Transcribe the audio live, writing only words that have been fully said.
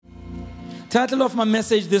Title of my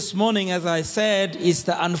message this morning, as I said, is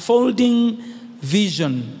The Unfolding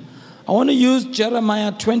Vision. I want to use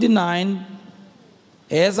Jeremiah 29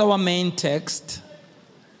 as our main text,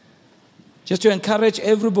 just to encourage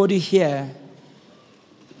everybody here,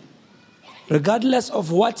 regardless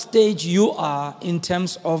of what stage you are in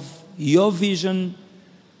terms of your vision,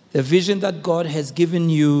 the vision that God has given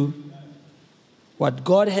you, what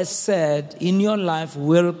God has said in your life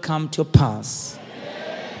will come to pass,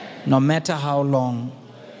 no matter how long.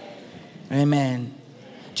 Amen.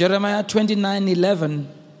 Jeremiah 29:11,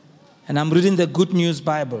 and I'm reading the Good News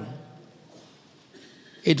Bible.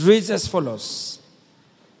 It reads as follows.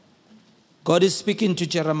 God is speaking to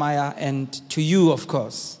Jeremiah and to you, of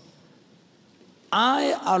course.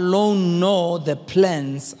 I alone know the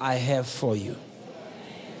plans I have for you.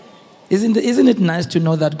 Isn't it nice to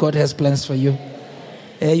know that God has plans for you?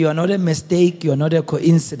 You are not a mistake. You are not a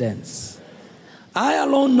coincidence. I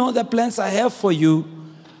alone know the plans I have for you,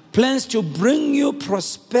 plans to bring you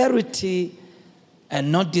prosperity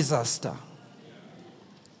and not disaster.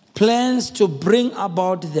 Plans to bring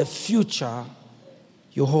about the future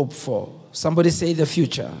you hope for. Somebody say the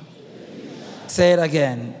future. Say it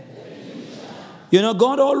again. You know,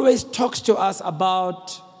 God always talks to us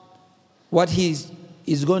about what He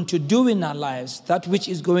is going to do in our lives, that which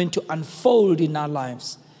is going to unfold in our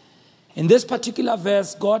lives. In this particular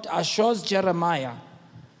verse, God assures Jeremiah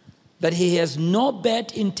that he has no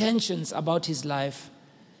bad intentions about his life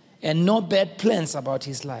and no bad plans about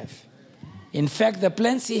his life. In fact, the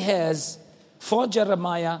plans he has for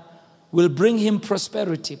Jeremiah will bring him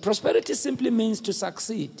prosperity. Prosperity simply means to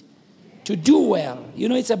succeed, to do well. You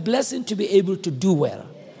know, it's a blessing to be able to do well.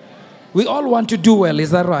 We all want to do well,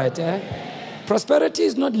 is that right? Prosperity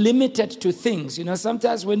is not limited to things. You know,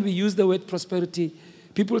 sometimes when we use the word prosperity,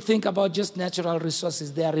 people think about just natural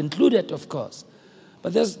resources. They are included, of course.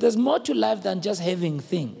 But there's more to life than just having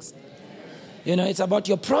things. You know, it's about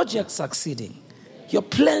your project succeeding, your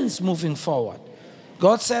plans moving forward.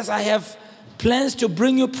 God says, I have plans to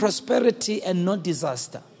bring you prosperity and not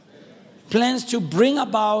disaster. Plans to bring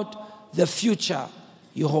about the future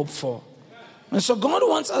you hope for. And so God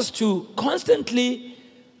wants us to constantly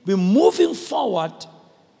be moving forward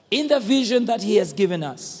in the vision that He has given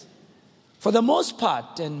us. For the most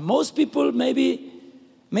part, and most people, maybe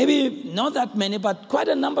not that many, but quite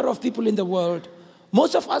a number of people in the world,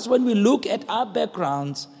 most of us, when we look at our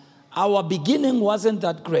backgrounds, our beginning wasn't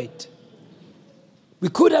that great. We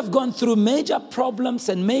could have gone through major problems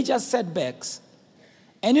and major setbacks.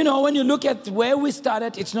 And you know, when you look at where we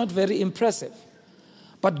started, it's not very impressive.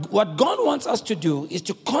 But what God wants us to do is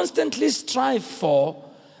to constantly strive for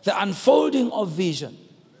the unfolding of vision.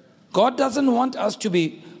 God doesn't want us to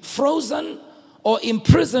be frozen or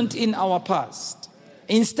imprisoned in our past.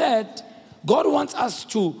 Instead, God wants us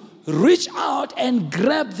to reach out and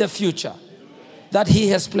grab the future that He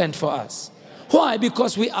has planned for us. Why?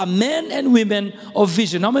 Because we are men and women of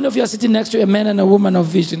vision. How many of you are sitting next to a man and a woman of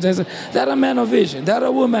vision? They're a man of vision. They're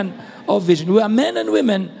a woman of vision. We are men and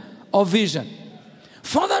women of vision.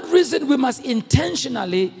 For that reason, we must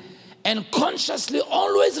intentionally and consciously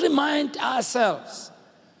always remind ourselves,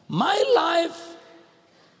 my life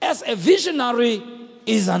as a visionary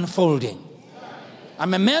is unfolding.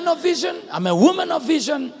 I'm a man of vision, I'm a woman of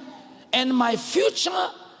vision, and my future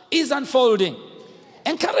is unfolding.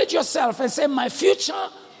 Encourage yourself and say, my future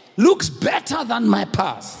looks better than my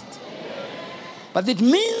past. But it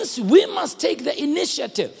means we must take the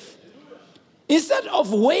initiative. Instead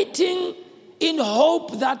of waiting in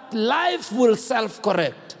hope that life will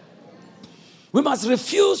self-correct, we must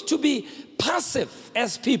refuse to be passive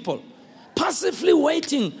as people, passively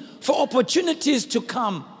waiting for opportunities to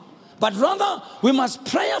come. But rather, we must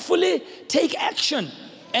prayerfully take action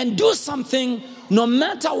and do something no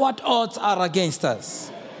matter what odds are against us.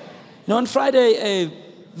 You know, on Friday, a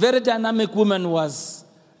very dynamic woman was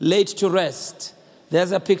laid to rest.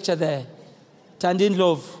 There's a picture there. Tandine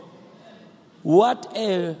Love. What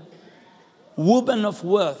a woman of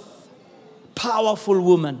worth. Powerful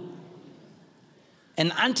woman.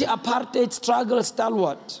 An anti-apartheid struggle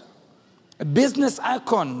stalwart. A business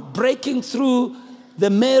icon breaking through the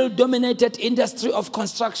male-dominated industry of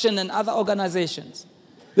construction and other organizations.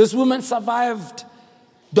 This woman survived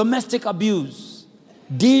domestic abuse,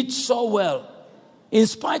 did so well. In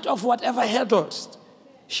spite of whatever hurdles,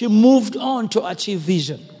 she moved on to achieve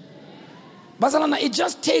vision. Bazalana, it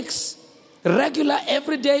just takes regular,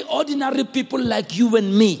 everyday, ordinary people like you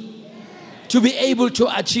and me to be able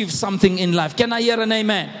to achieve something in life. Can I hear an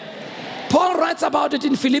amen? Paul writes about it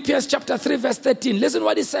in Philippians chapter 3, verse 13. Listen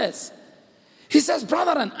what he says. He says,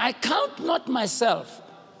 brethren, I count not myself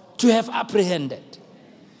to have apprehended.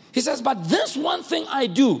 He says, but this one thing I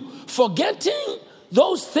do, forgetting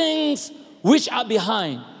those things which are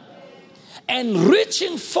behind, and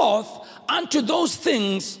reaching forth unto those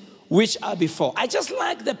things which are before. I just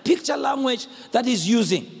like the picture language that he's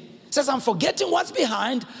using. It says, I'm forgetting what's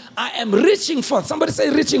behind. I am reaching forth. Somebody say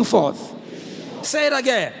reaching forth. Say it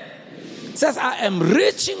again. It says, I am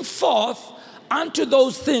reaching forth unto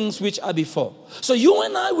those things which are before. So you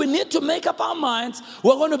and I, we need to make up our minds.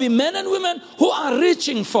 We're going to be men and women who are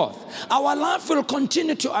reaching forth. Our life will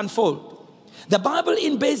continue to unfold. The Bible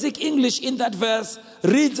in basic English in that verse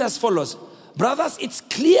reads as follows. Brothers, it's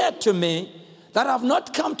clear to me that I've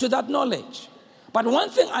not come to that knowledge. But one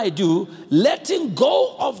thing I do, letting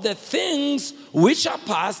go of the things which are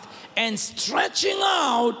past and stretching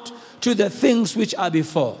out to the things which are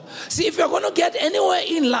before. See, if you're going to get anywhere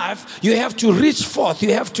in life, you have to reach forth.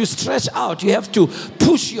 You have to stretch out. You have to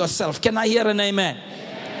push yourself. Can I hear an amen?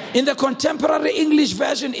 In the contemporary English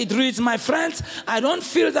version, it reads, my friends, I don't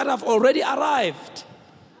feel that I've already arrived,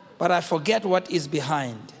 but I forget what is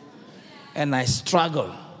behind. And I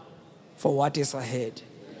struggle for what is ahead.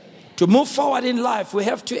 To move forward in life, we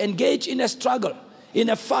have to engage in a struggle, in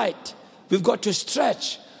a fight. We've got to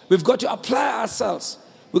stretch. We've got to apply ourselves.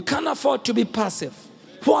 We can't afford to be passive.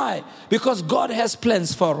 Why? Because God has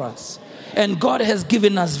plans for us. And God has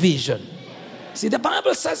given us vision. See, the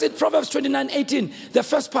Bible says in Proverbs 29:18, the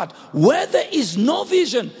first part, where there is no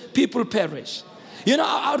vision, people perish. You know,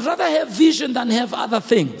 I'd rather have vision than have other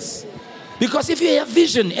things. Because if you have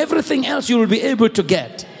vision, everything else you will be able to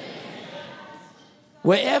get.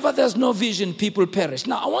 Wherever there's no vision, people perish.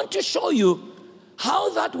 Now, I want to show you how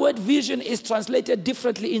that word vision is translated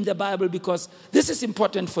differently in the Bible, because this is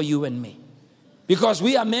important for you and me. Because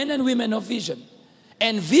we are men and women of vision.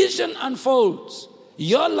 And vision unfolds.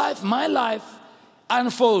 Your life, my life,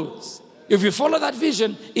 unfolds. If you follow that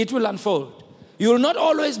vision, it will unfold. You will not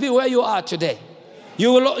always be where you are today.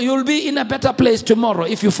 You will be in a better place tomorrow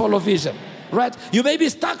if you follow vision. Right? You may be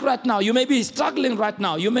stuck right now. You may be struggling right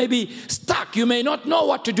now. You may be stuck. You may not know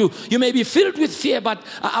what to do. You may be filled with fear, but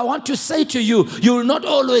I want to say to you, you will not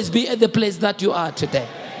always be at the place that you are today.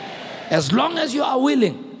 As long as you are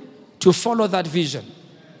willing to follow that vision.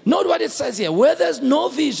 Note what it says here. Where there's no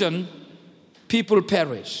vision, people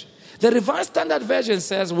perish. The Revised Standard Version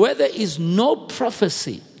says, where there is no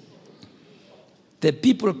prophecy, the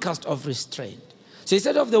people cast off restraint. So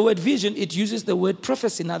instead of the word vision, it uses the word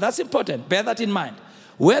prophecy. Now that's important. Bear that in mind.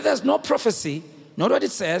 Where there's no prophecy, note what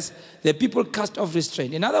it says, the people cast off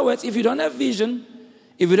restraint. In other words, if you don't have vision,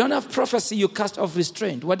 if you don't have prophecy, you cast off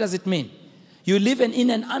restraint. What does it mean? You live in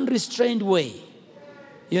an unrestrained way.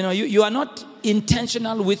 You know, you are not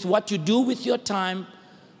intentional with what you do with your time,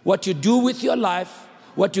 what you do with your life,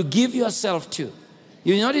 what you give yourself to.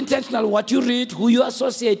 You're not intentional what you read, who you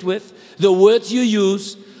associate with, the words you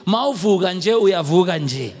use. All right,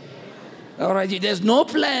 there's no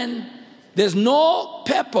plan, there's no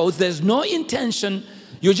purpose, there's no intention.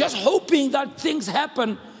 You're just hoping that things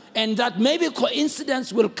happen and that maybe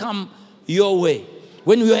coincidence will come your way.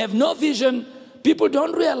 When you have no vision, people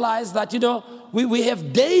don't realize that, you know, we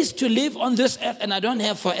have days to live on this earth and I don't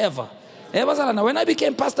have forever. When I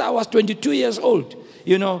became pastor, I was 22 years old.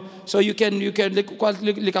 You know, so you can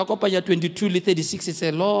 22, 36, it's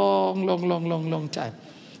a long time.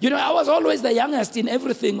 You know, I was always the youngest in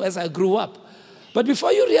everything as I grew up. But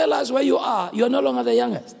before you realize where you are no longer the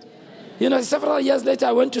youngest. You know, several years later,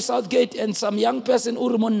 I went to Southgate and some young person,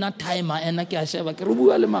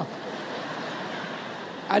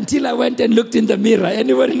 until I went and looked in the mirror.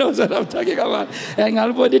 Anybody knows what I'm talking about?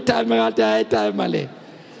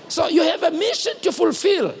 So you have a mission to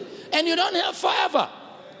fulfill, and you don't have forever.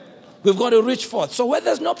 We've got to reach forth. So where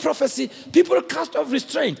there's no prophecy, people cast off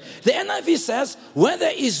restraint. The NIV says, where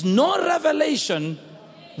there is no revelation,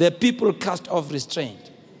 the people cast off restraint.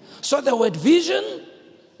 So the word vision,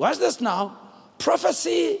 watch this now,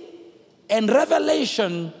 prophecy and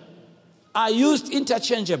revelation are used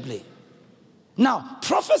interchangeably. Now,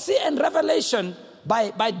 prophecy and revelation,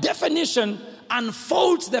 by definition,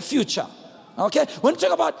 unfolds the future. Okay? When you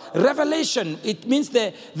talk about revelation, it means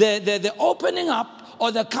the opening up or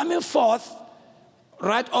the coming forth,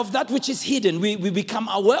 right, of that which is hidden. We become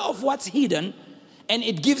aware of what's hidden, and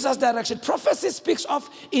it gives us direction. Prophecy speaks of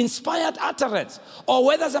inspired utterance, or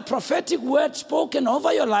where there's a prophetic word spoken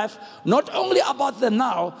over your life, not only about the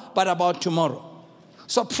now, but about tomorrow.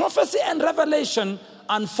 So prophecy and revelation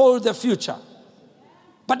unfold the future.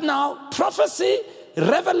 But now, prophecy,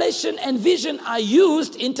 revelation, and vision are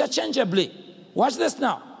used interchangeably. Watch this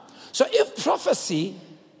now. So if prophecy,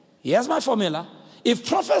 here's my formula, if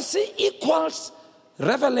prophecy equals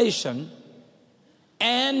revelation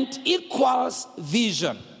and equals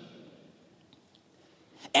vision,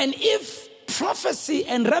 And if prophecy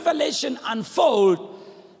and revelation unfold,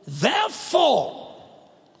 therefore,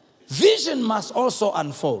 vision must also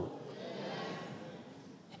unfold.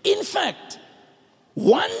 In fact,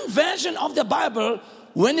 one version of the Bible,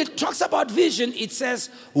 when it talks about vision, it says,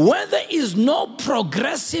 where there is no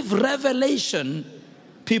progressive revelation,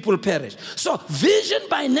 people perish. So vision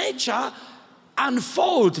by nature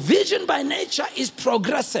unfolds. Vision by nature is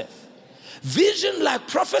progressive. Vision, like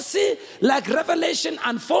prophecy, like revelation,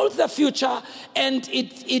 unfolds the future, and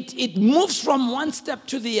it moves from one step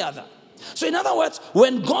to the other. So in other words,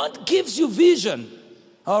 when God gives you vision,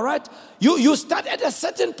 all right, you start at a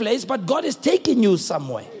certain place, but God is taking you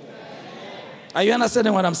somewhere. Are you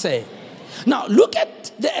understanding what I'm saying? Now, look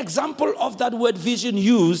at the example of that word vision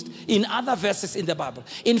used in other verses in the Bible.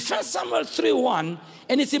 In 1 Samuel 3:1,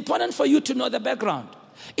 and it's important for you to know the background.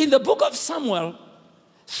 In the book of Samuel,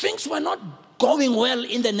 things were not going well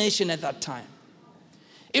in the nation at that time.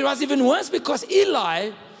 It was even worse because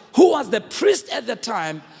Eli, who was the priest at the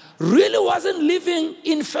time, really wasn't living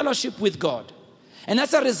in fellowship with God. And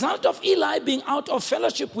as a result of Eli being out of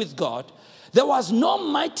fellowship with God, there was no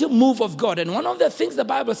mighty move of God. And one of the things the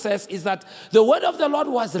Bible says is that the word of the Lord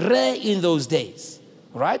was rare in those days.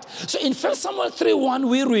 Right? So in 1 Samuel 3:1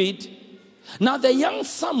 we read, now the young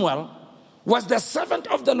Samuel was the servant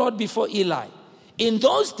of the Lord before Eli. In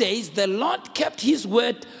those days, the Lord kept his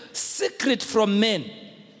word secret from men.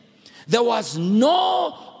 There was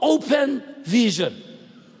no open vision.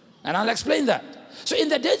 And I'll explain that. So in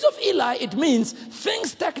the days of Eli, it means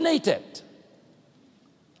things stagnated.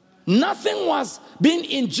 Nothing was being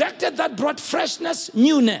injected that brought freshness,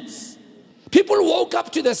 newness. People woke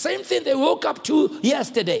up to the same thing they woke up to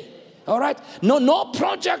yesterday. All right? No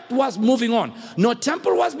project was moving on. No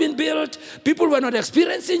temple was being built. People were not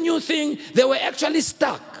experiencing new things. They were actually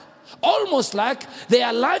stuck. Almost like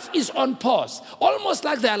their life is on pause. Almost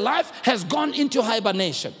like their life has gone into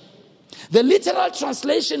hibernation. The literal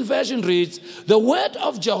translation version reads, the word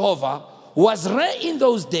of Jehovah was rare in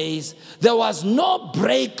those days. There was no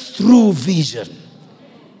breakthrough vision.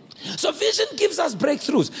 So vision gives us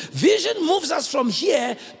breakthroughs. Vision moves us from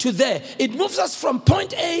here to there. It moves us from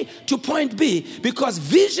point A to point B because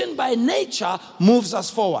vision by nature moves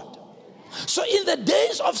us forward. So in the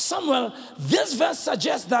days of Samuel, this verse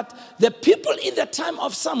suggests that the people in the time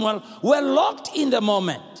of Samuel were locked in the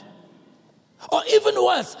moment. Or even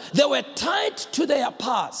worse, they were tied to their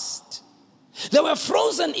past. They were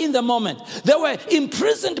frozen in the moment. They were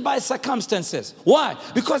imprisoned by circumstances. Why?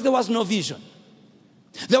 Because there was no vision.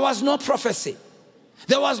 There was no prophecy.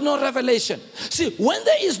 There was no revelation. See, when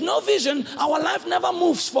there is no vision, our life never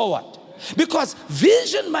moves forward. Because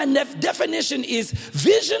vision, by definition, is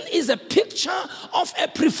a picture of a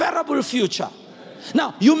preferable future.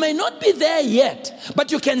 Now, you may not be there yet,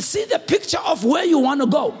 but you can see the picture of where you want to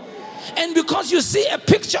go. And because you see a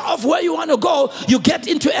picture of where you want to go, you get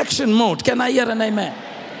into action mode. Can I hear an amen?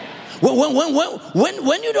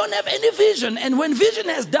 When you don't have any vision, and when vision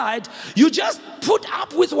has died, you just put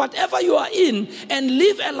up with whatever you are in and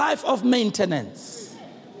live a life of maintenance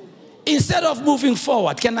instead of moving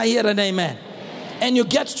forward. Can I hear an amen? And you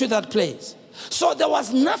get to that place. So there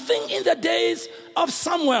was nothing in the days of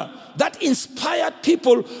Samuel that inspired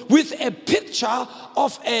people with a picture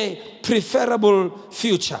of a preferable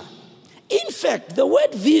future. In fact, the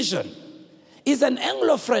word vision is an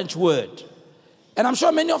Anglo-French word. And I'm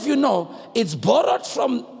sure many of you know it's borrowed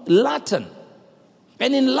from Latin.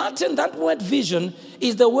 And in Latin, that word vision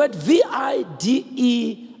is the word V-I-D-E-R-E.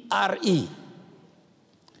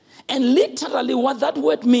 And literally what that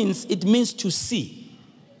word means, it means to see.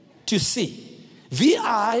 To see.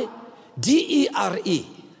 V-I-D-E-R-E.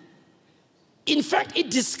 In fact, it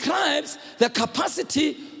describes the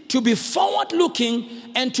capacity to be forward-looking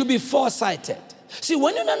and to be foresighted. See,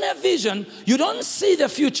 when you don't have vision, you don't see the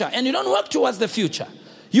future and you don't work towards the future.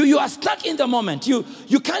 You are stuck in the moment. You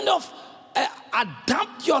kind of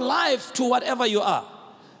adapt your life to whatever you are.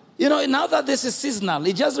 You know, now that this is seasonal,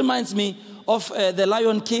 it just reminds me of the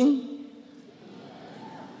Lion King.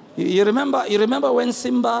 You remember when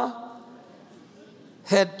Simba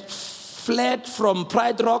had fled from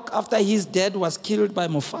Pride Rock after his dad was killed by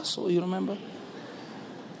Mufasa? You remember?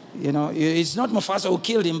 You know, it's not Mufasa who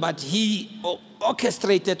killed him, but he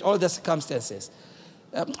orchestrated all the circumstances.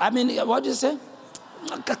 What do you say?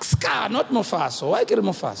 Scar, not Mufasa. Why kill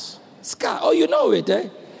Mufasa? Scar. Oh, you know it, eh?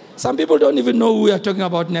 Some people don't even know who we are talking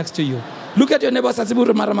about next to you. Look at your neighbor.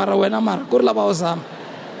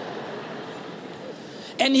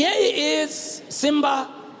 And here he is, Simba,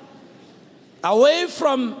 away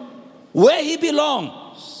from where he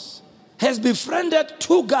belongs, has befriended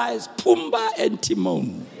two guys, Pumbaa and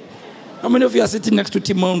Timon. How many of you are sitting next to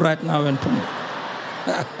Timon right now? And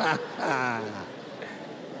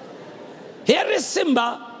here is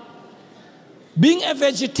Simba being a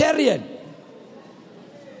vegetarian,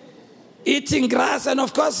 eating grass and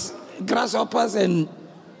of course grasshoppers and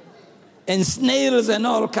snails and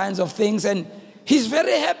all kinds of things. And he's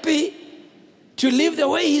very happy to live the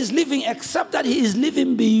way he's living, except that he is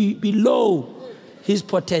living below his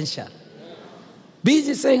potential.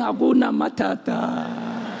 Busy saying, Aguna Matata.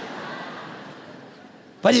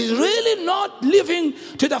 But he's really not living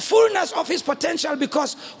to the fullness of his potential,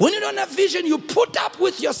 because when you don't have vision, you put up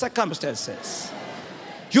with your circumstances.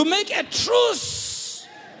 You make a truce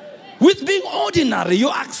with being ordinary.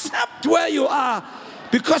 You accept where you are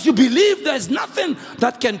because you believe there's nothing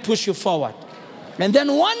that can push you forward. And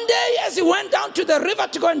then one day, as he went down to the river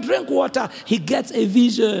to go and drink water, he gets a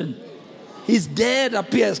vision. His dad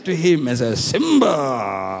appears to him and says,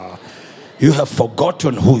 Simba, you have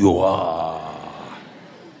forgotten who you are.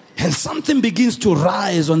 And something begins to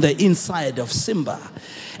rise on the inside of Simba.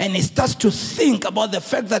 And he starts to think about the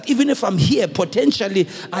fact that even if I'm here, potentially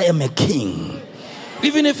I am a king.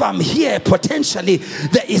 Even if I'm here, potentially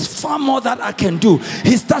there is far more that I can do.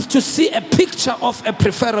 He starts to see a picture of a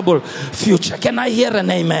preferable future. Can I hear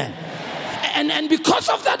an amen? And because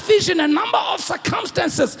of that vision, a number of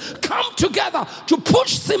circumstances come together to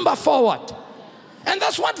push Simba forward. And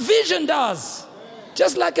that's what vision does.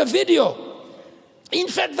 Just like a video. In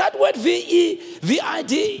fact, that word V-I-D-E-R-E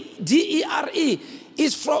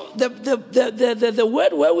is from the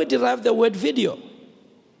word where we derive the word video.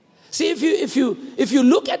 See, if you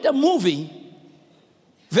look at the movie,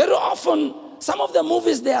 very often some of the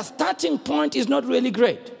movies, their starting point is not really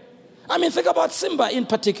great. I mean, think about Simba in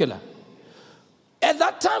particular. At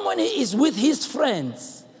that time when he is with his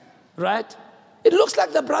friends, right, it looks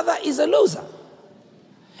like the brother is a loser.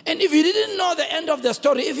 And if you didn't know the end of the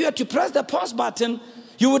story, if you had to press the pause button,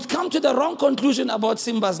 you would come to the wrong conclusion about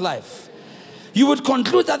Simba's life. You would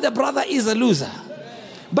conclude that the brother is a loser.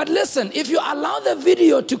 But listen, if you allow the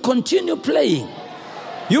video to continue playing,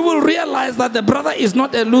 you will realize that the brother is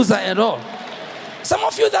not a loser at all. Some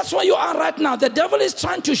of you, that's where you are right now. The devil is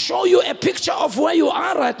trying to show you a picture of where you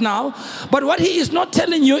are right now. But what he is not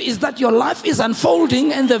telling you is that your life is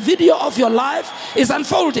unfolding and the video of your life is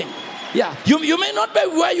unfolding. Yeah, you may not be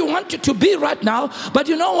where you want to be right now, but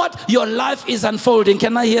you know what? Your life is unfolding.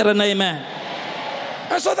 Can I hear an amen?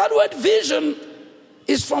 And so that word vision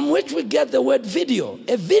is from which we get the word video.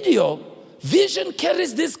 Vision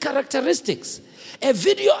carries these characteristics. A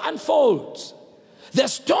video unfolds. The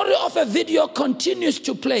story of a video continues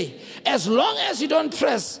to play as long as you don't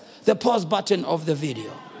press the pause button of the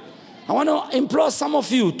video. I want to implore some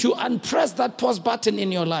of you to unpress that pause button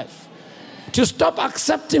in your life. To stop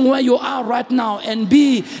accepting where you are right now and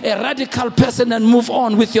be a radical person and move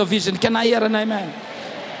on with your vision. Can I hear an amen?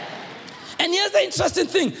 And here's the interesting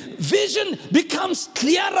thing. Vision becomes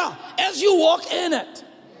clearer as you walk in it.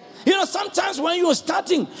 You know, sometimes when you're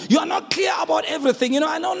starting, you are not clear about everything. You know,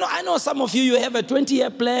 I know some of you have a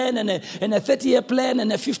 20-year plan and a 30-year plan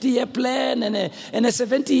and a 50-year plan and a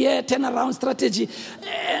 70-year turnaround strategy.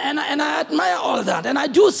 And I admire all that. And I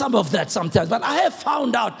do some of that sometimes. But I have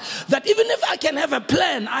found out that even if I can have a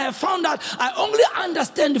plan, I have found out I only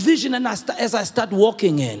understand vision as I start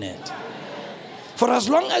walking in it. For as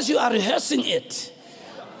long as you are rehearsing it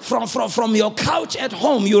from your couch at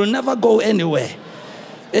home, you'll never go anywhere.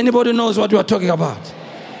 Anybody knows what we're talking about?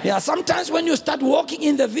 Yeah, sometimes when you start walking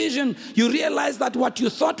in the vision, you realize that what you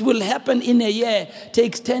thought will happen in a year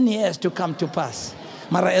takes 10 years to come to pass.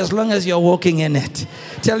 Mara, as long as you're walking in it.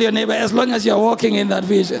 Tell your neighbor, as long as you're walking in that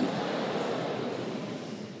vision.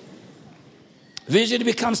 Vision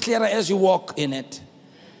becomes clearer as you walk in it.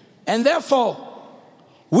 And therefore,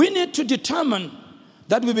 we need to determine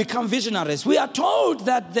that we become visionaries. We are told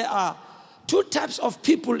that there are two types of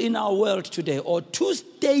people in our world today, or two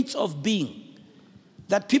states of being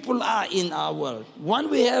that people are in our world. One,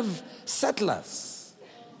 we have settlers.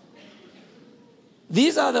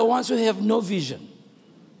 These are the ones who have no vision,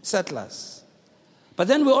 settlers. But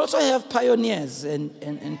then we also have pioneers,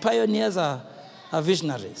 and pioneers are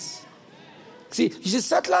visionaries. See,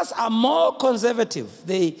 settlers are more conservative.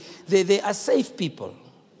 They are safe people.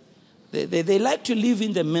 They like to live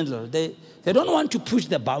in the middle. They don't want to push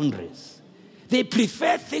the boundaries. They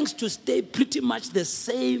prefer things to stay pretty much the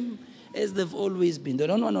same as they've always been. They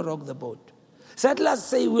don't want to rock the boat. Settlers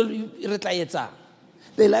say,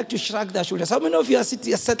 they like to shrug their shoulders. How many of you are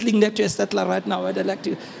settling next to a settler right now? They like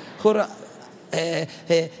to...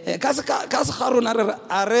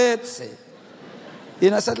 You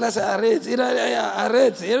know, settlers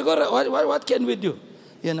say, what can we do?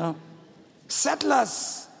 You know?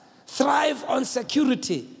 Settlers thrive on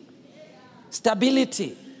security,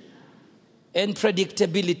 stability, and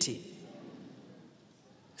predictability.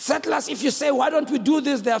 Settlers, if you say, why don't we do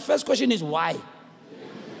this? Their first question is, why?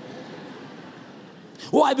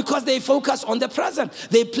 Why? Because they focus on the present.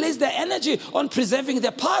 They place their energy on preserving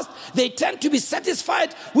the past. They tend to be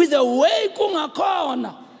satisfied with the way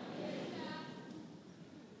kungakhona.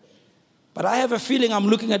 But I have a feeling I'm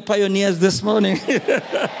looking at pioneers this morning.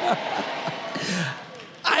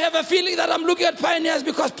 I have a feeling that I'm looking at pioneers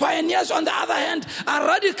because pioneers, on the other hand, are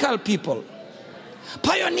radical people.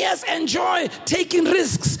 Pioneers enjoy taking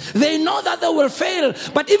risks. They know that they will fail,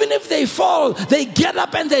 but even if they fall, they get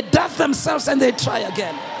up and they dust themselves and they try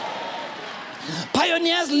again.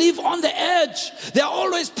 Pioneers live on the edge. They're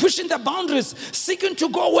always pushing the boundaries, seeking to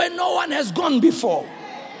go where no one has gone before.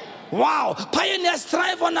 Wow. Pioneers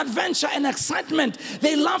thrive on adventure and excitement.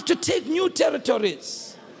 They love to take new territories.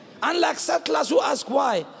 Unlike settlers who ask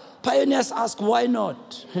why, pioneers ask why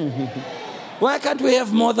not? Why can't we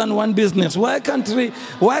have more than one business? Why can't we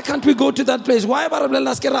go to that place? Why?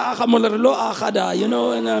 You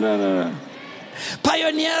know, no.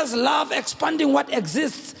 Pioneers love expanding what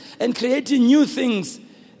exists and creating new things.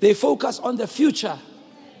 They focus on the future.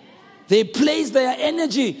 They place their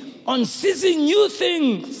energy on seizing new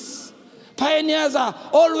things. Pioneers are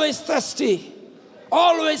always thirsty,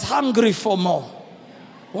 always hungry for more.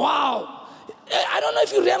 Wow. I don't know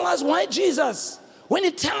if you realize why Jesus, when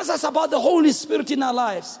he tells us about the Holy Spirit in our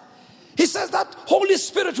lives, he says that Holy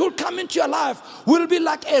Spirit will come into your life, will be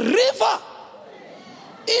like a river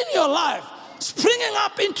in your life, springing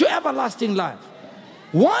up into everlasting life.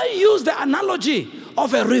 Why use the analogy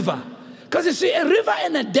of a river? Because you see, a river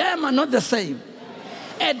and a dam are not the same.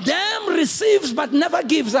 A dam receives but never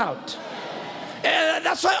gives out.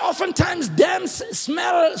 That's why oftentimes dams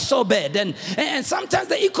smell so bad, and sometimes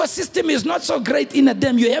the ecosystem is not so great in a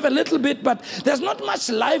dam. You have a little bit, but there's not much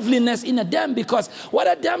liveliness in a dam, because what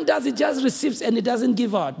a dam does, it just receives and it doesn't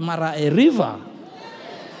give out. Mara, a river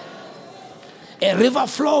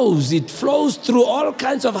flows. It flows through all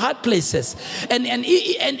kinds of hard places. And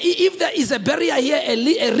if there is a barrier here,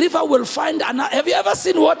 a river will find another. Have you ever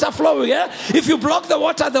seen water flowing? Yeah? If you block the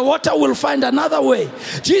water will find another way.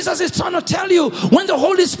 Jesus is trying to tell you, when the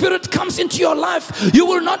Holy Spirit comes into your life, you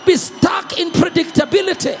will not be stuck in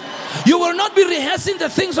predictability. You will not be rehearsing the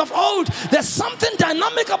things of old. There's something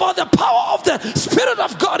dynamic about the power of the Spirit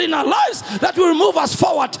of God in our lives that will move us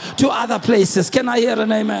forward to other places. Can I hear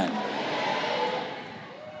an amen?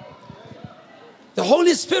 The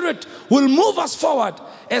Holy Spirit will move us forward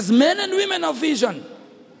as men and women of vision.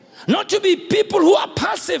 Not to be people who are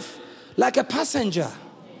passive like a passenger.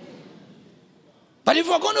 But if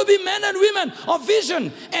we're going to be men and women of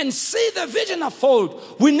vision and see the vision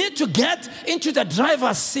unfold, we need to get into the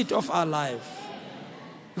driver's seat of our life.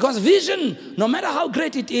 Because vision, no matter how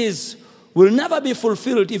great it is, will never be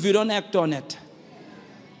fulfilled if you don't act on it.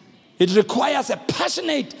 It requires a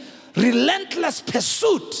passionate, relentless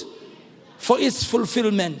pursuit for its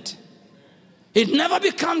fulfillment. It never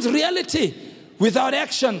becomes reality without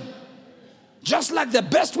action. Just like the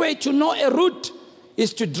best way to know a route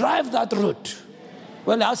is to drive that route.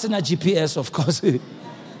 Well, that's in a GPS, of course.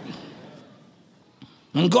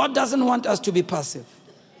 And God doesn't want us to be passive.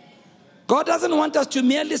 God doesn't want us to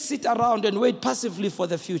merely sit around and wait passively for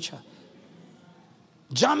the future.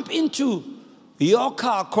 Jump into your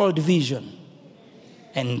car called vision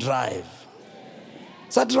and drive.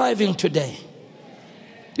 Start driving today.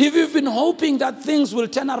 If you've been hoping that things will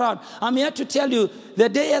turn around, I'm here to tell you, the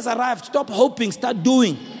day has arrived. Stop hoping, start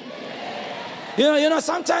doing. You know,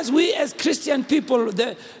 sometimes we as Christian people,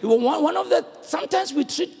 sometimes we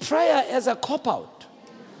treat prayer as a cop-out.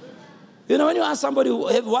 You know, when you ask somebody,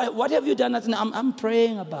 what have you done? I'm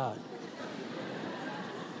praying about.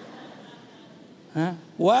 Huh?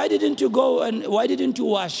 Why didn't you go and why didn't you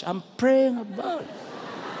wash? I'm praying about.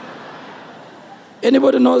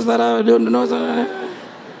 Anybody knows that? I don't know that.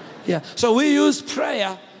 Yeah. So we use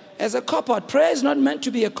prayer as a cop-out. Prayer is not meant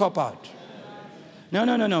to be a cop-out.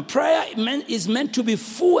 No. Prayer is meant to be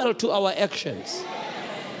fuel to our actions.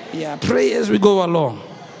 Yeah. Pray as we go along.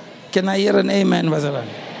 Can I hear an amen, Vazalan?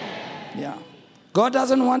 Yeah. God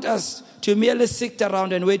doesn't want us to merely sit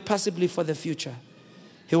around and wait passively for the future.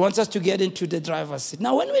 He wants us to get into the driver's seat.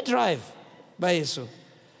 Now, when we drive by Jesus,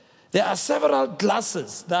 there are several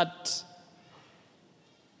glasses that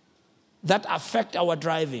affect our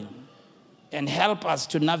driving and help us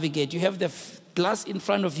to navigate. You have the glass in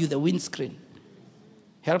front of you, the windscreen.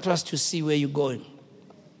 Help us to see where you're going.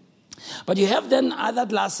 But you have then other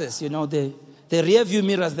glasses, you know, the rear view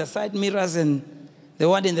mirrors, the side mirrors, and the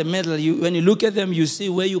one in the middle. When you look at them, you see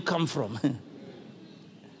where you come from.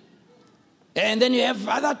 And then you have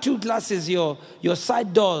other two glasses, your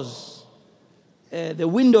side doors, the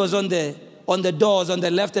windows on the doors on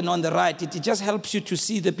the left and on the right. It just helps you to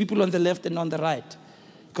see the people on the left and on the right.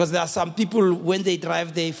 Because there are some people, when they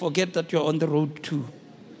drive, they forget that you're on the road too.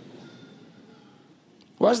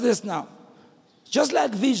 Watch this now. Just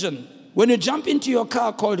like vision, when you jump into your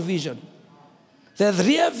car called vision, the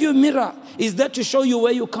rear view mirror is there to show you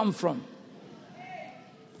where you come from.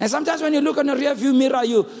 And sometimes when you look on a rear view mirror,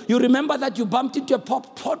 you remember that you bumped into a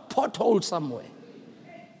pothole somewhere.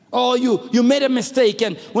 Or you made a mistake.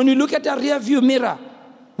 And when you look at the rear view mirror,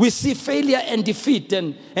 we see failure and defeat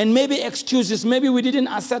and maybe excuses. Maybe we didn't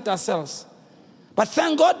assert ourselves. But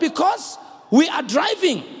thank God, because we are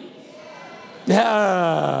driving.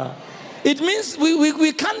 It means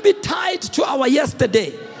we can't be tied to our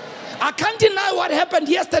yesterday. I can't deny what happened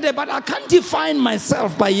yesterday, but I can't define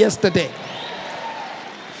myself by yesterday.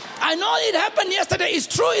 I know it happened yesterday. It's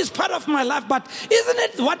true. It's part of my life. But isn't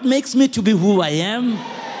it what makes me to be who I am?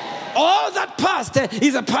 All that past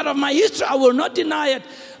is a part of my history. I will not deny it.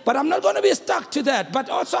 But I'm not going to be stuck to that. But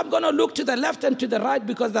also I'm going to look to the left and to the right,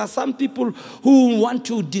 because there are some people who want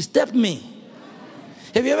to disturb me.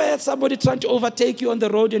 Have you ever had somebody trying to overtake you on the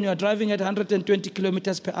road and you're driving at 120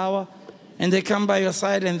 kilometers per hour? And they come by your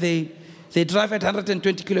side and they drive at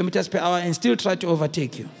 120 kilometers per hour and still try to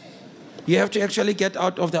overtake you. You have to actually get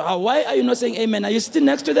out of the... Why are you not saying amen? Are you sitting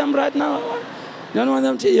next to them right now? You don't want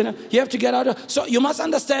them to, you have to get out of... So you must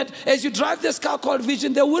understand, as you drive this car called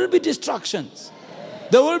vision, there will be distractions.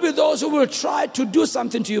 There will be those who will try to do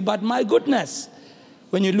something to you. But my goodness,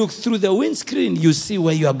 when you look through the windscreen, you see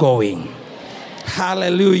where you are going.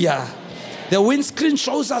 Hallelujah. The windscreen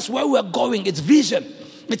shows us where we're going. It's vision.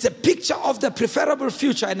 It's a picture of the preferable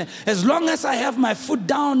future. And as long as I have my foot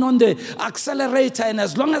down on the accelerator, and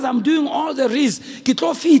as long as I'm doing all the risks,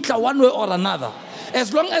 one way or another.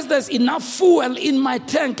 As long as there's enough fuel in my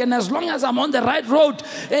tank, and as long as I'm on the right road,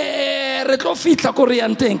 can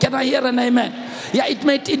I hear an amen? Yeah, it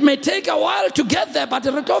may take a while to get there, but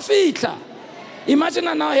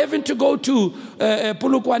imagine now having to go to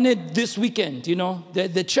Polokwane this weekend.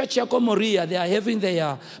 The church Yakomoria, they are having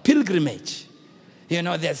their pilgrimage.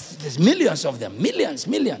 There's millions of them, millions.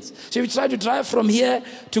 So if you try to drive from here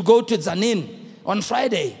to go to Zanin on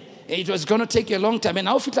Friday, it was going to take you a long time. And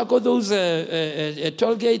how fit I go those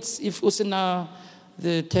toll gates if usina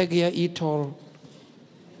the Tegia e-toll?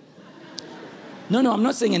 No, I'm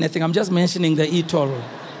not saying anything. I'm just mentioning the e-toll.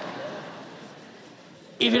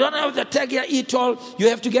 If you don't have the Tegia e-toll, you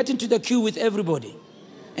have to get into the queue with everybody.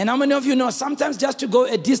 And how many of you know sometimes just to go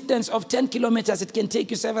a distance of 10 kilometers, it can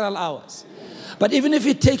take you several hours. But even if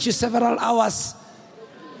it takes you several hours,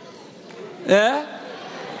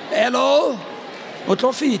 hello?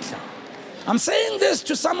 I'm saying this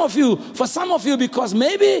to some of you, for some of you, because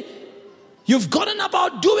maybe you've gotten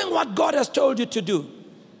about doing what God has told you to do.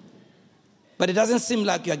 But it doesn't seem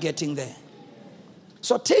like you're getting there.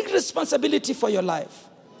 So take responsibility for your life.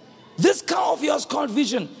 This car of yours called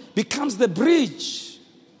vision becomes the bridge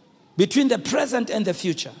between the present and the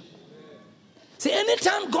future. See,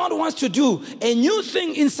 anytime God wants to do a new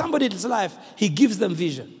thing in somebody's life, he gives them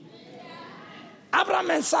vision. Abraham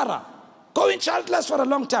and Sarah, going childless for a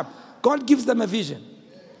long time, God gives them a vision.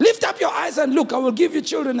 Lift up your eyes and look, I will give you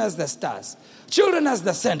children as the stars, children as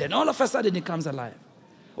the sand, and all of a sudden he comes alive.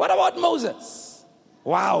 What about Moses?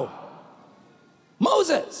 Wow.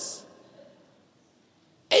 Moses,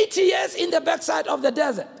 80 years in the backside of the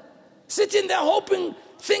desert, sitting there hoping,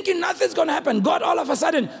 thinking nothing's going to happen. God all of a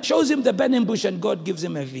sudden shows him the burning bush and God gives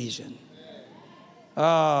him a vision.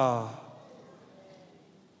 What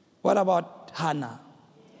about Hannah?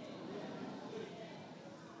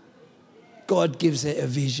 God gives her a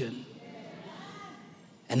vision.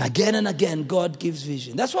 And again, God gives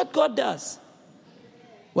vision. That's what God does.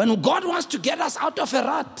 When God wants to get us out of a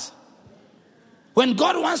rut, when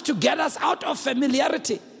God wants to get us out of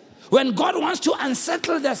familiarity, when God wants to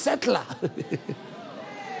unsettle the settler,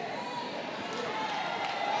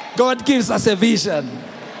 God gives us a vision.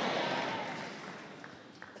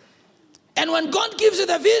 And when God gives you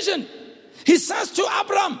the vision, he says to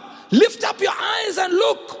Abraham, lift up your eyes and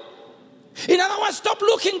look. In other words, stop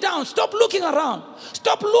looking down. Stop looking around.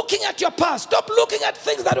 Stop looking at your past. Stop looking at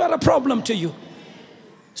things that were a problem to you.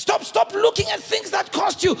 Stop looking at things that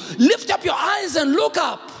cost you. Lift up your eyes and look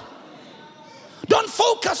up. Don't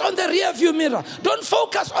focus on the rear view mirror. Don't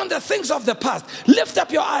focus on the things of the past. Lift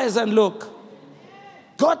up your eyes and look.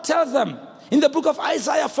 God tells them in the book of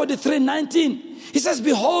Isaiah 43:19, he says,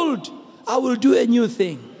 behold, I will do a new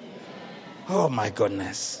thing. Oh my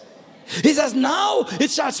goodness. He says, now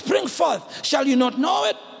it shall spring forth. Shall you not know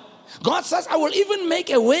it? God says, I will even make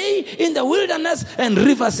a way in the wilderness and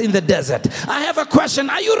rivers in the desert. I have a question.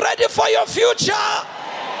 Are you ready for your future?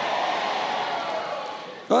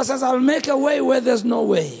 God says, I'll make a way where there's no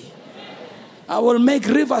way. I will make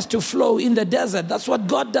rivers to flow in the desert. That's what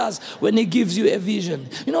God does when He gives you a vision.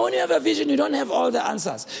 You know, when you have a vision, you don't have all the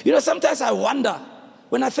answers. You know, sometimes I wonder,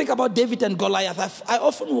 when I think about David and Goliath, I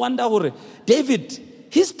often wonder, David,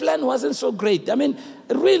 his plan wasn't so great. I mean,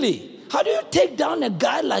 really, how do you take down a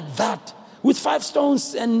guy like that with 5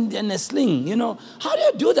 stones and a sling? You know, how do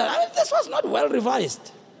you do that? I mean, this was not well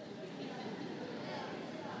revised.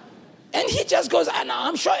 And he just goes, and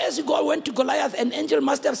I'm sure as you go, went to Goliath, an angel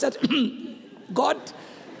must have said, God,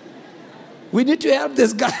 we need to help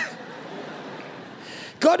this guy.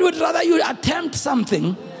 God would rather you attempt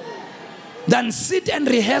something than sit and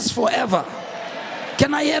rehearse forever.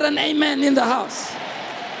 Can I hear an amen in the house?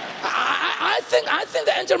 I think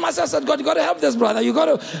the angel must have said, God, you got to help this brother. You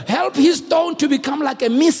got to help his stone to become like a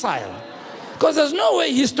missile. Because there's no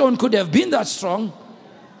way his stone could have been that strong.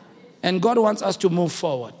 And God wants us to move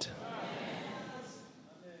forward.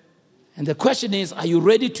 And the question is, are you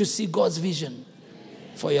ready to see God's vision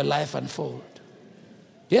for your life unfold?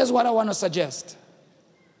 Here's what I want to suggest.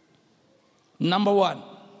 Number 1,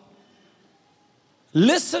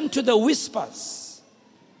 listen to the whispers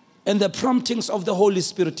and the promptings of the Holy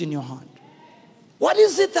Spirit in your heart. What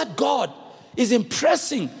is it that God is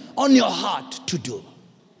impressing on your heart to do?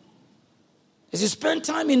 As you spend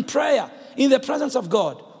time in prayer, in the presence of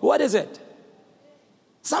God, what is it?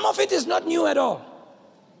 Some of it is not new at all.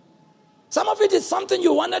 Some of it is something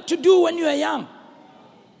you wanted to do when you were young.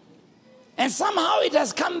 And somehow it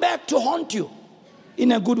has come back to haunt you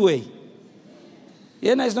in a good way.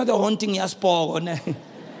 You know, it's not a haunting, it's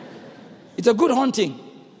a good haunting.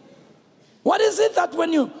 What is it that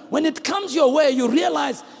when it comes your way, you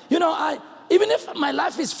realize, you know, even if my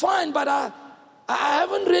life is fine, but I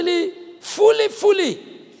haven't really fully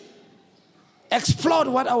explored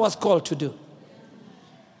what I was called to do.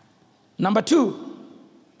 Number 2,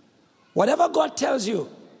 whatever God tells you,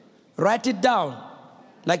 write it down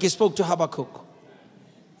like He spoke to Habakkuk.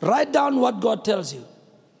 Write down what God tells you.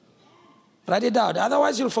 Write it down,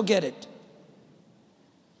 otherwise you'll forget it.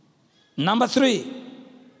 Number 3,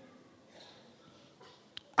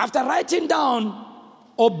 after writing down,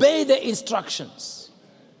 obey the instructions.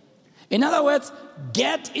 In other words,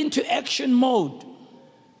 get into action mode.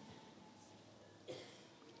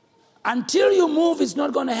 Until you move, it's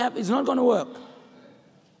not going to happen. It's not going to work.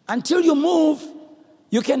 Until you move,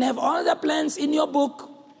 you can have all the plans in your book.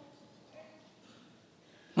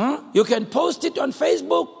 You can post it on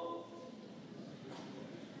Facebook.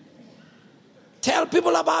 Tell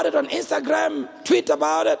people about it on Instagram. Tweet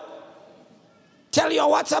about it. Tell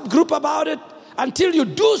your WhatsApp group about it. Until you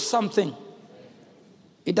do something,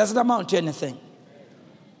 it doesn't amount to anything.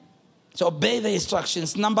 So obey the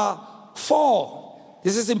instructions. Number 4,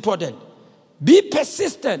 this is important. Be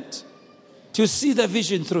persistent to see the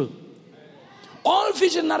vision through. All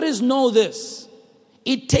visionaries know this.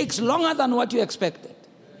 It takes longer than what you expected.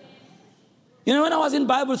 You know, when I was in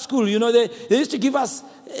Bible school, you know, they used to give us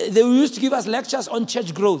lectures on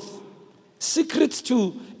church growth. Secrets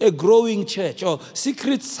to a growing church, or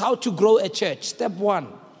secrets how to grow a church. Step 1,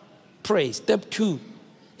 pray. Step 2,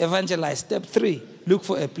 evangelize. Step 3, look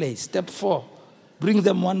for a place. Step 4, bring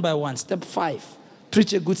them one by one. Step 5,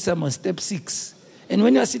 preach a good sermon. Step 6. And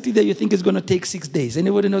when you're sitting there, you think it's going to take 6 days.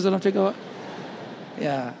 Anybody knows what I'm talking about?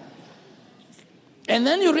 Yeah. And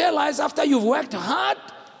then you realize after you've worked hard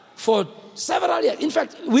for several years. In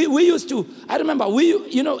fact, we used to, I remember,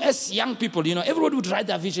 as young people, everybody would write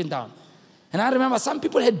their vision down. And I remember some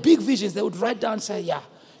people had big visions. They would write down, say,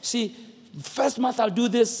 see, first month I'll do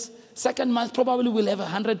this. Second month probably we'll have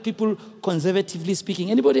 100 people, conservatively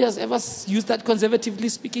speaking. Anybody has ever used that, conservatively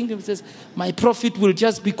speaking? It says, my profit will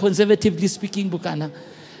just be conservatively speaking, Bukana.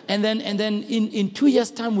 And then in 2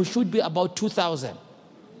 years' time, we should be about 2,000.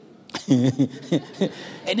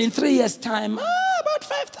 And in 3 years' time, about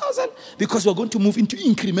 5,000. Because we're going to move into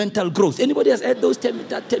incremental growth. Anybody has heard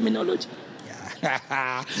that terminology?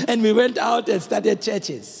 Yeah. And we went out and started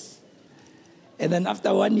churches. And then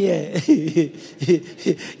after 1 year,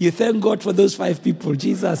 you thank God for those 5 people.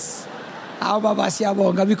 Jesus. Because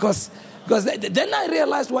then I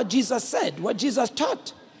realized what Jesus said, what Jesus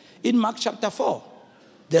taught in Mark chapter 4.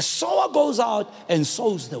 The sower goes out and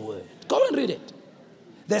sows the word. Go and read it.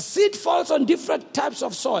 The seed falls on different types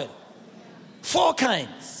of soil. 4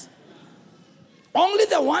 kinds. Only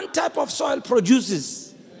the one type of soil produces.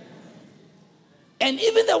 And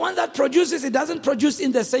even the one that produces, it doesn't produce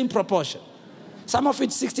in the same proportion. Some of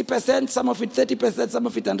it 60%, some of it 30%, some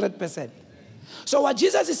of it 100%. So what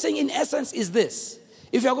Jesus is saying in essence is this.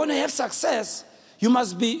 If you're going to have success, you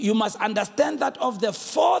must understand that of the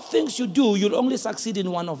 4 things you do, you'll only succeed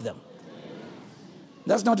in one of them.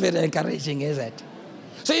 That's not very encouraging, is it?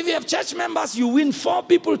 So if you have church members, you win 4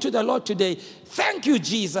 people to the Lord today. Thank you,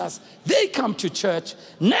 Jesus. They come to church.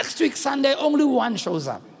 Next week, Sunday, only 1 shows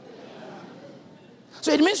up.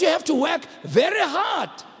 So it means you have to work very hard.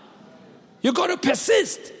 You got to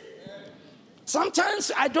persist.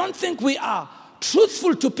 Sometimes I don't think we are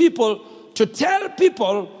truthful to people to tell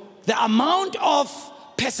people the amount of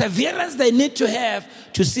perseverance they need to have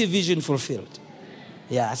to see vision fulfilled.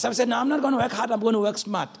 Yeah, some say, no, I'm not going to work hard, I'm going to work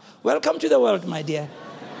smart. Welcome to the world, my dear.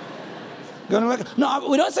 Going to work. No,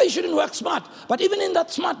 we don't say you shouldn't work smart, but even in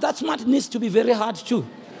that smart needs to be very hard too.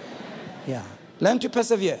 Yeah, learn to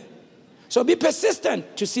persevere. So be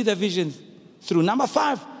persistent to see the vision through. Number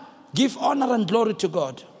 5, give honor and glory to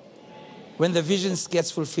God when the vision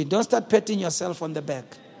gets fulfilled. Don't start patting yourself on the back.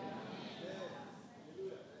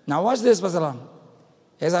 Now watch this, Basalam,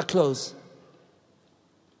 as I close.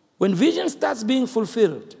 When vision starts being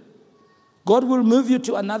fulfilled, God will move you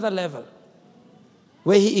to another level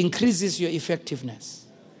where He increases your effectiveness.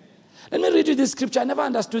 Let me read you this scripture. I never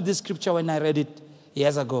understood this scripture when I read it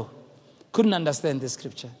years ago. Couldn't understand this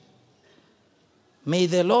scripture. May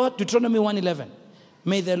the Lord, Deuteronomy 1:11,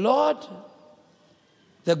 may the Lord,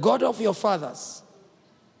 the God of your fathers,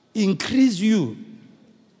 increase you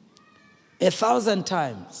 1,000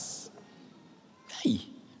 times. Hey.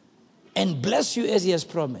 And bless you as He has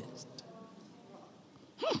promised.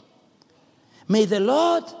 May the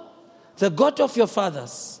Lord, the God of your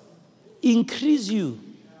fathers, increase you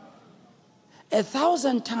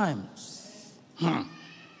 1,000 times.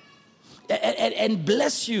 And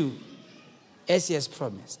bless you as He has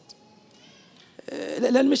promised.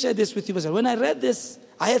 Let me share this with you. When I read this,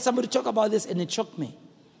 I had somebody talk about this and it shocked me.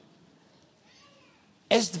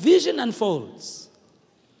 As vision unfolds,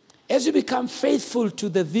 as you become faithful to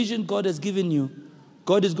the vision God has given you,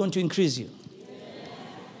 God is going to increase you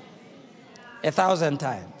 1,000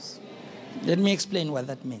 times. Let me explain what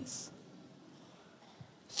that means.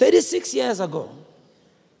 36 years ago,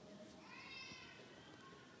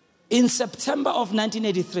 in September of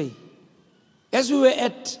 1983, as we were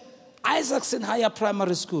at Isaacson Higher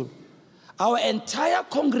Primary School, our entire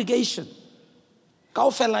congregation,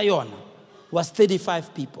 Kaufelayona, was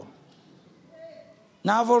 35 people.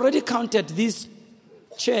 Now I've already counted these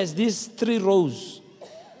chairs, these 3 rows.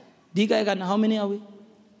 How many are we?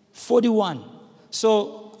 41.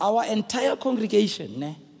 So our entire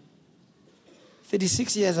congregation,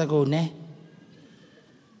 36 years ago,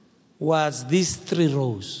 was these 3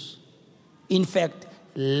 rows. In fact,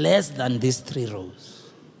 less than these 3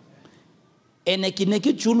 rows. And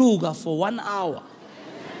chuluga for 1 hour.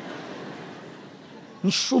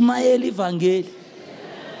 Nshumayeli Vangeli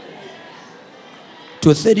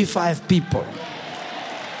to 35 people.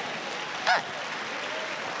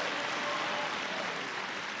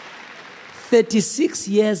 36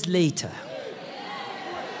 years later,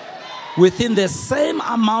 within the same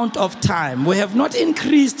amount of time, we have not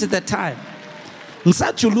increased the time.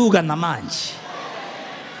 Nsachuluga namanji.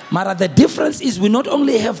 Mara, the difference is we not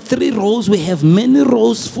only have 3 rows, we have many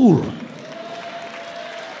rows full.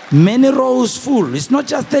 Many rows full. It's not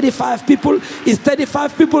just 35 people. It's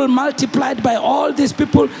 35 people multiplied by all these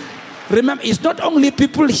people. Remember, it's not only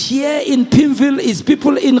people here in Pimville. It's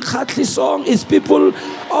people in Khatlisong. It's people,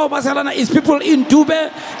 Barcelona. It's people in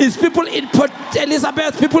Dubai. It's people in Port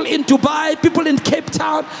Elizabeth. People in Dubai. People in Cape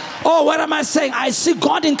Town. Oh, what am I saying? I see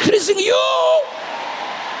God increasing you.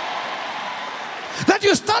 That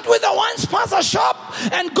you start with the 1 sponsor shop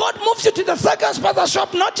and God moves you to the 2nd sponsor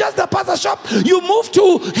shop, not just the sponsor shop. You move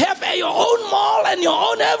to have your own mall and your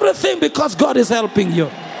own everything because God is helping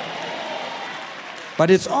you.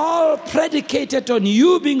 But it's all predicated on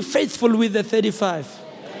you being faithful with the 35.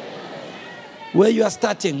 Where you are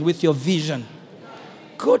starting with your vision.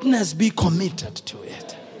 Goodness, be committed to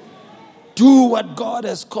it. Do what God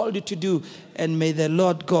has called you to do, and may the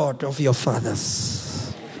Lord God of your fathers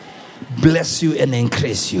bless you and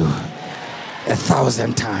increase you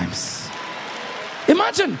 1,000 times.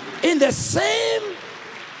 Imagine, in the same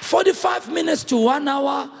 45 minutes to 1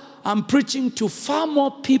 hour, I'm preaching to far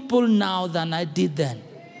more people now than I did then.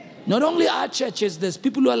 Not only our churches, there's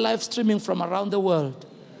people who are live streaming from around the world,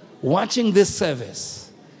 watching this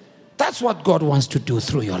service. That's what God wants to do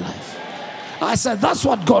through your life. I said, that's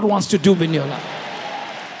what God wants to do in your life.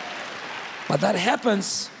 But that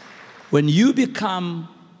happens when you become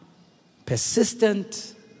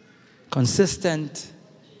persistent, consistent,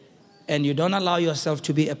 and you don't allow yourself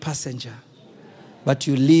to be a passenger, but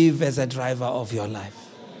you live as a driver of your life.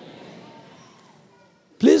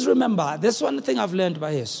 Always remember, this one thing I've learned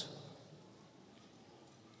by Jesus.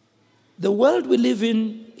 The world we live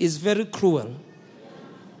in is very cruel.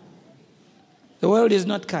 The world is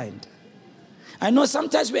not kind. I know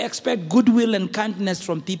sometimes we expect goodwill and kindness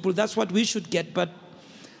from people. That's what we should get. But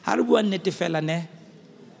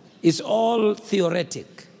it's all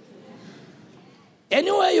theoretic.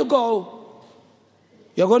 Anywhere you go,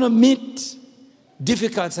 you're going to meet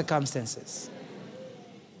difficult circumstances.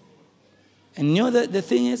 And you know the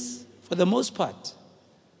thing is, for the most part,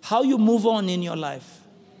 how you move on in your life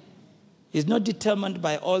is not determined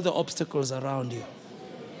by all the obstacles around you.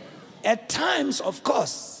 At times, of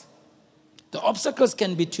course, the obstacles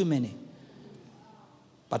can be too many.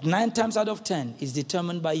 But 9 times out of 10 is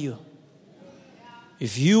determined by you.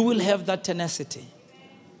 If you will have that tenacity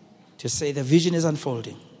to say the vision is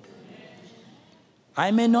unfolding.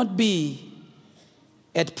 I may not be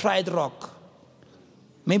at Pride Rock.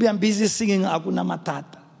 Maybe I'm busy singing Hakuna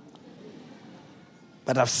Matata.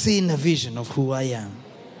 But I've seen a vision of who I am.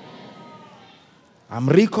 I'm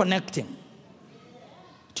reconnecting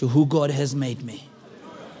to who God has made me.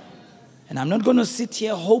 And I'm not going to sit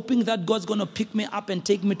here hoping that God's going to pick me up and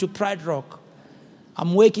take me to Pride Rock.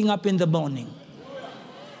 I'm waking up in the morning.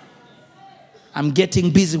 I'm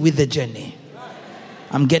getting busy with the journey.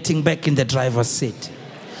 I'm getting back in the driver's seat.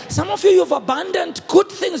 Some of you've abandoned good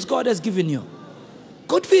things God has given you.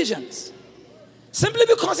 Good visions. Simply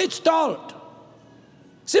because it stalled.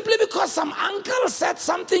 Simply because some uncle said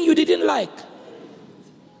something you didn't like.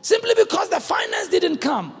 Simply because the finance didn't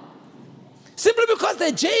come. Simply because the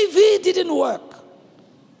JV didn't work.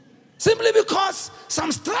 Simply because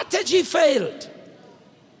some strategy failed.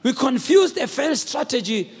 We confused a failed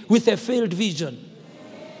strategy with a failed vision.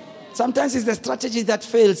 Sometimes it's the strategy that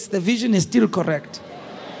fails. The vision is still correct.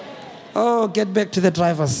 Oh, get back to the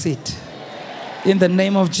driver's seat. In the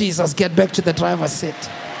name of Jesus, get back to the driver's seat.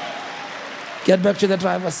 Get back to the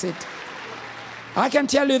driver's seat. I can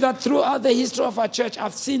tell you that throughout the history of our church,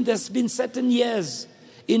 I've seen there's been certain years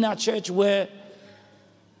in our church where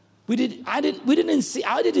I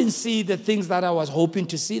didn't see the things that I was hoping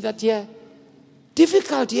to see that year.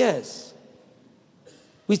 Difficult years.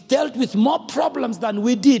 We dealt with more problems than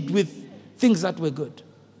we did with things that were good.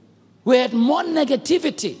 We had more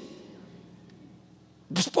negativity.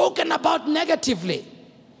 Spoken about negatively.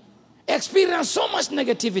 Experienced so much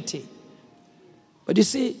negativity. But you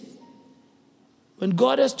see, when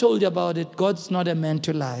God has told you about it, God's not a man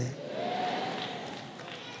to lie.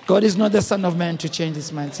 God is not the son of man to change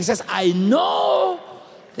his mind. He says, I know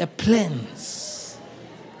the plans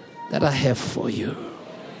that I have for you.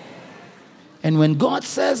 And when God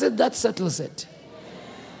says it, that settles it.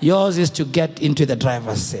 Yours is to get into the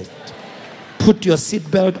driver's seat. Put your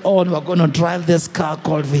seatbelt on. We're going to drive this car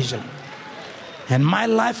called Vision. And my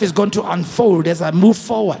life is going to unfold as I move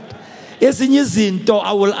forward.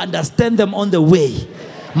 I will understand them on the way.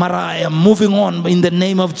 Mara, I am moving on in the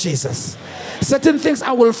name of Jesus. Certain things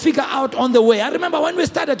I will figure out on the way. I remember when we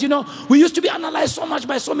started, we used to be analyzed so much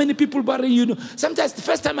by so many people, but sometimes the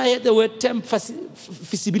first time I heard the word term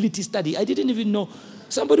feasibility study, I didn't even know.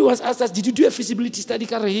 Somebody was asked us, did you do a feasibility study?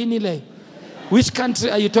 Which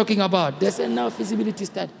country are you talking about? They said, no, feasibility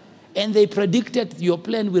study. And they predicted your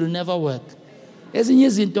plan will never work. Even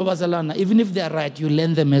if they are right, you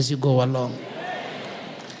learn them as you go along.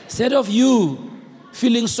 Instead of you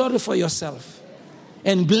feeling sorry for yourself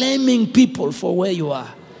and blaming people for where you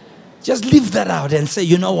are, just leave that out and say,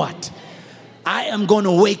 you know what? I am going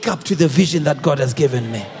to wake up to the vision that God has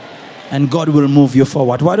given me. And God will move you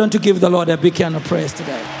forward. Why don't you give the Lord a big hand of praise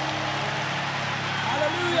today?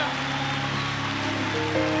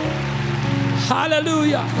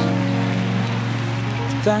 Hallelujah. Hallelujah.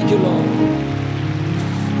 Thank you, Lord.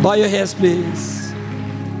 Bow your heads, please.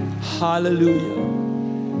 Hallelujah.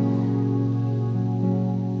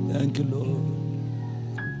 Thank you, Lord.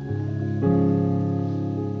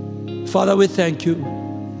 Father, we thank you.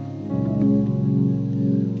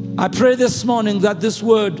 I pray this morning that this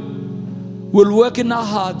word will work in our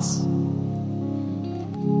hearts.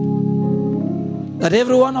 That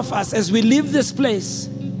every one of us, as we leave this place,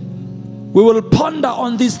 we will ponder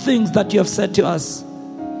on these things that you have said to us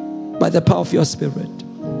by the power of your Spirit.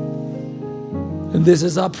 And this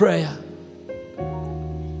is our prayer.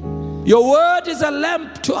 Your word is a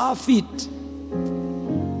lamp to our feet.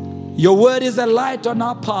 Your word is a light on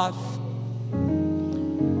our path.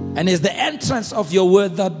 And is the entrance of your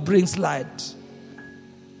word that brings light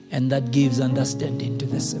and that gives understanding to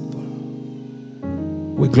the simple.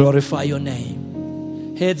 We glorify your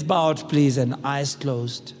name. Heads bowed, please, and eyes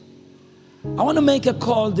closed. I want to make a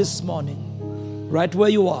call this morning, right where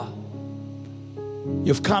you are.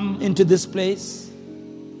 You've come into this place.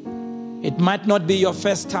 It might not be your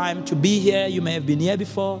first time to be here. You may have been here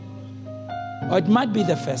before. Or it might be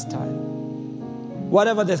the first time.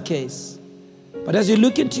 Whatever the case. But as you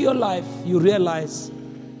look into your life, you realize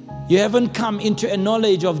you haven't come into a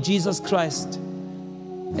knowledge of Jesus Christ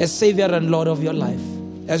as Savior and Lord of your life.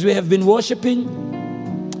 As we have been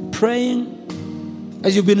worshiping, praying,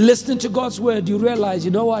 as you've been listening to God's word, you realize,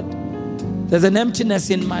 you know what? There's an emptiness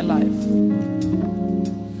in my life.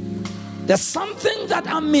 There's something that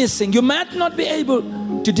I'm missing. You might not be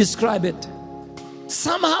able to describe it.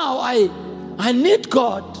 Somehow I need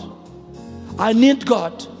God. I need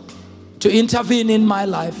God to intervene in my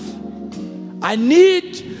life. I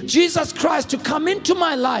need Jesus Christ to come into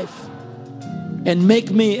my life and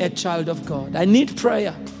make me a child of God. I need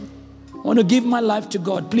prayer. I want to give my life to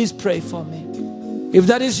God. Please pray for me. If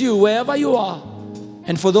that is you, wherever you are,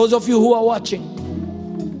 and for those of you who are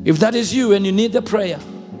watching, if that is you and you need the prayer,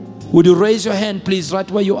 would you raise your hand, please, right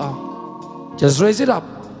where you are? Just raise it up.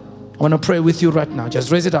 I want to pray with you right now.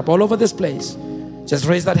 Just raise it up all over this place. Just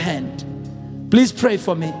raise that hand. Please pray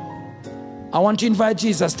for me. I want to invite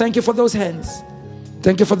Jesus. Thank you for those hands.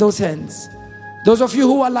 Thank you for those hands. Those of you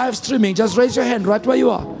who are live streaming, just raise your hand right where you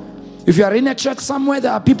are. If you are in a church somewhere,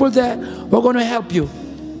 there are people there who are going to help you.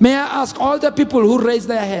 May I ask all the people who raise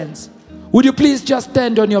their hands, would you please just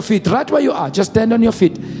stand on your feet right where you are? Just stand on your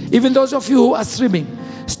feet. Even those of you who are streaming,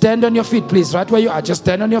 stand on your feet, please, right where you are. Just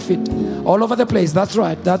stand on your feet. All over the place. That's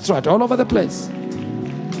right. That's right. All over the place.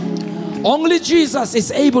 Only Jesus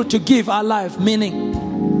is able to give our life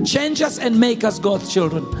meaning, change us and make us God's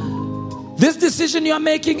children. This decision you are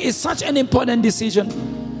making is such an important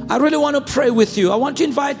decision. I really want to pray with you. I want to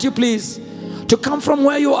invite you, please, to come from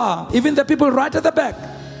where you are. Even the people right at the back.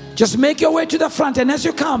 Just make your way to the front. And as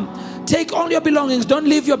you come, take all your belongings. Don't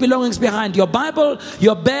leave your belongings behind. Your Bible,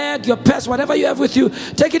 your bag, your purse, whatever you have with you,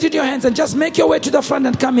 take it in your hands and just make your way to the front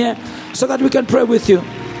and come here so that we can pray with you.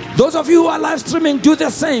 Those of you who are live streaming, do the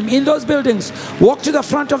same in those buildings. Walk to the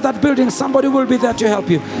front of that building. Somebody will be there to help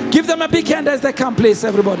you. Give them a big hand as they come, please,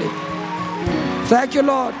 everybody. Thank you,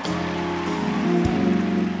 Lord.